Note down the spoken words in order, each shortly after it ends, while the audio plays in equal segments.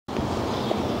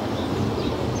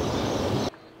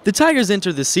The Tigers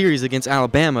entered the series against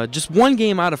Alabama just one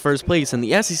game out of first place in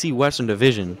the SEC Western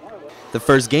Division. The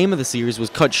first game of the series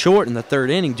was cut short in the third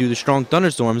inning due to strong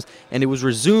thunderstorms, and it was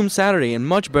resumed Saturday in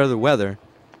much better weather.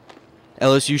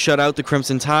 LSU shut out the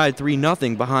Crimson Tide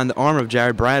 3-0 behind the arm of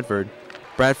Jared Bradford.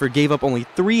 Bradford gave up only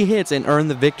 3 hits and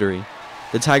earned the victory.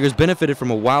 The Tigers benefited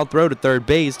from a wild throw to third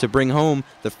base to bring home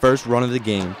the first run of the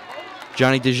game.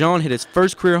 Johnny DeJean hit his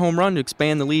first career home run to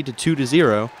expand the lead to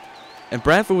 2-0. And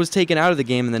Bradford was taken out of the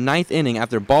game in the 9th inning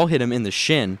after a ball hit him in the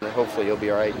shin. Hopefully he'll be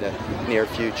all right in the near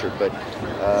future, but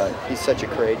he's such a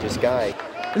courageous guy.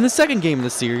 In the second game of the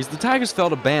series, the Tigers fell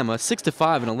to Bama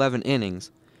 6-5 in 11 innings.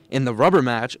 In the rubber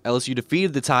match, LSU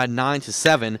defeated the Tide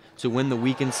 9-7 to win the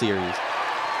weekend series.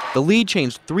 The lead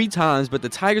changed 3 times, but the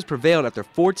Tigers prevailed after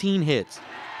 14 hits.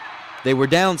 They were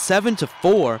down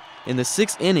 7-4 in the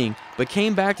 6th inning, but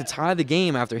came back to tie the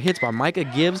game after hits by Micah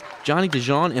Gibbs, Johnny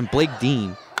DeJean, and Blake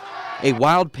Dean. A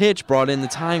wild pitch brought in the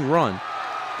tying run.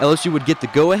 LSU would get the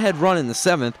go-ahead run in the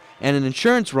 7th and an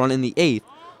insurance run in the 8th.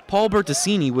 Paul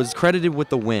Bertassini was credited with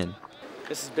the win.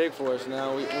 This is big for us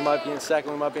now. We might be in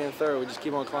second, we might be in third. We just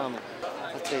keep on climbing.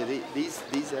 I'll tell you, these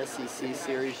SEC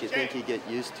series, you think you get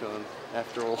used to them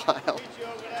after a while.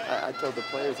 I told the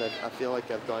players I feel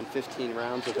like I've gone 15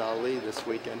 rounds with Ali this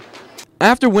weekend.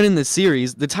 After winning the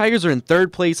series, the Tigers are in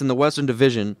 3rd place in the Western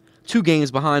Division, 2 games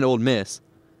behind Ole Miss.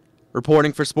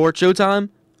 Reporting for Sports Showtime,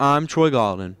 I'm Troy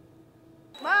Gaulden.